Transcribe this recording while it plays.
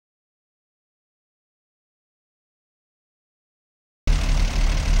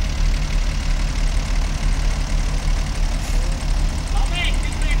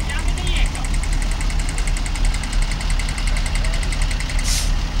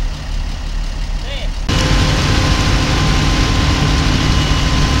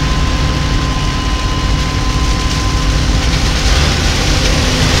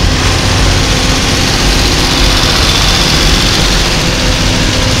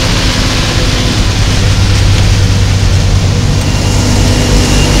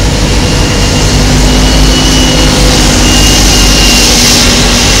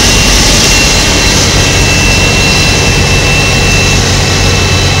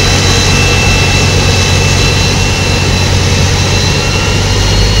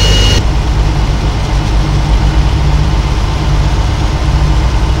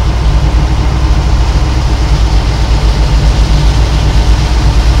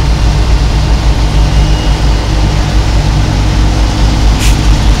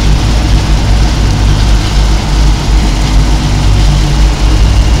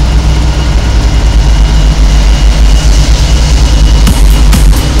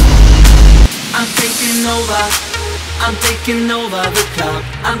over. I'm taking over the club.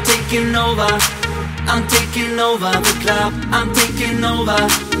 I'm taking over. I'm taking over the club. I'm taking over.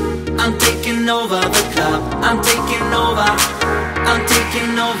 I'm taking over the club. I'm taking over. I'm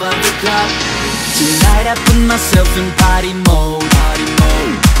taking over the club. Tonight I put myself in party mode.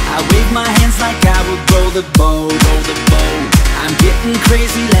 I wave my hands like I would roll the boat. I'm getting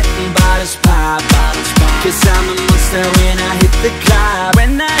crazy, letting bottles pop. Cause I'm a monster when I hit the club.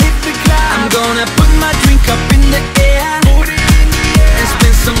 I'm gonna put my drink up in the air and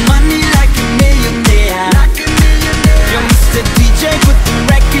spend some money like a millionaire. Yo, Mr. DJ, put the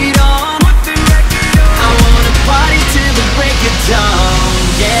record on. I wanna party till the break of dawn.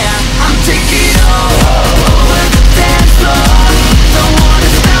 Yeah, I'm taking over the dance floor. Don't wanna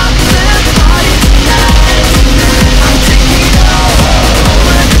stop the party tonight. I'm taking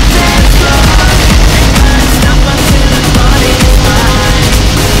over the dance floor. Ain't gonna stop until the party is mine.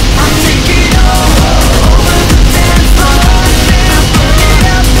 I'm taking over the dance floor. I'm burning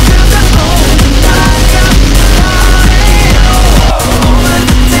up till the whole night. I'm taking over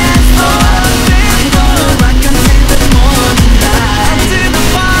the dance floor. I'm gonna rock until the morning light. Until the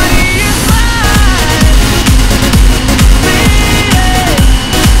party is mine.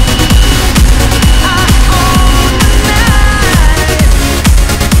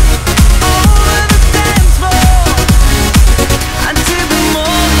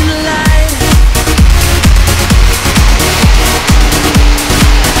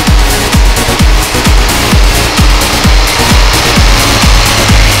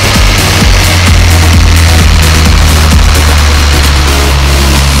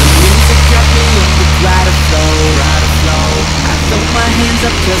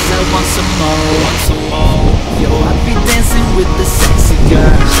 Cause I want some more. Yo, I be dancing with the sexy girl.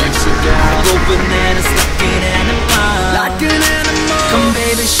 I go bananas like an animal. Come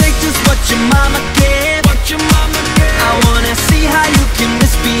baby, shake just what your mama gave. I wanna see how you can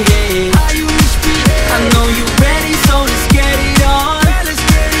misbehave. I know you ready, so let's get it on.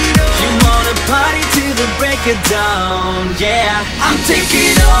 You wanna party till the break of dawn. Yeah, I'm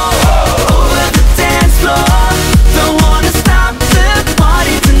taking over the dance floor. Don't wanna stop the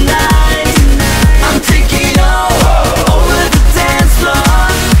party tonight. I'm taking over the dance floor.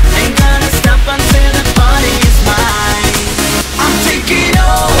 Ain't gonna stop until the party is mine. I'm taking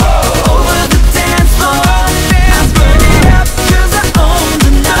over the dance floor. I'm burning up cause I own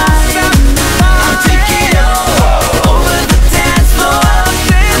the night. I'm taking over the dance floor.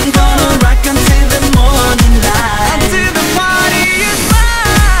 I'm gonna rock until the morning light. Until the party is mine.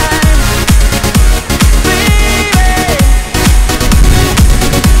 Baby,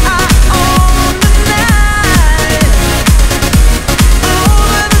 I own the night.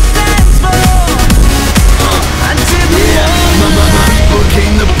 Over the dance floor. Until the morning My people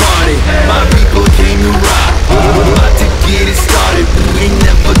came to party, my people came to rock. We're about to get it started, we ain't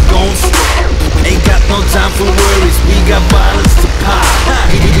never gon' stop. Ain't got no time for worries, we got bottles to pop.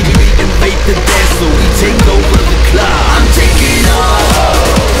 We invade the dance floor, we take over the club. I'm taking over.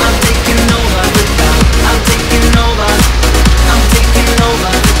 I'm taking over the club. I'm taking over. I'm taking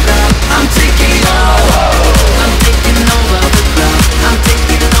over the club. I'm taking over. I'm taking over the club. I'm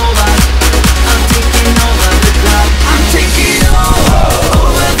taking over. I'm taking over the club. I'm taking over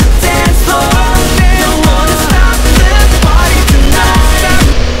the dance floor. Don't wanna stop the party tonight.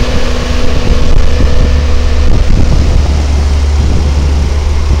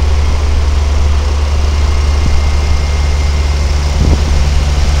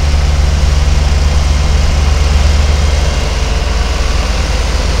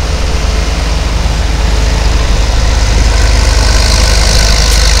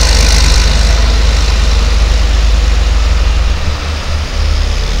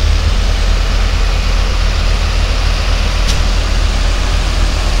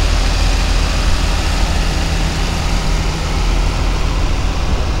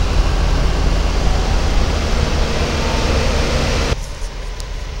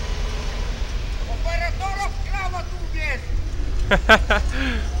 Operatorów krawa tu jest!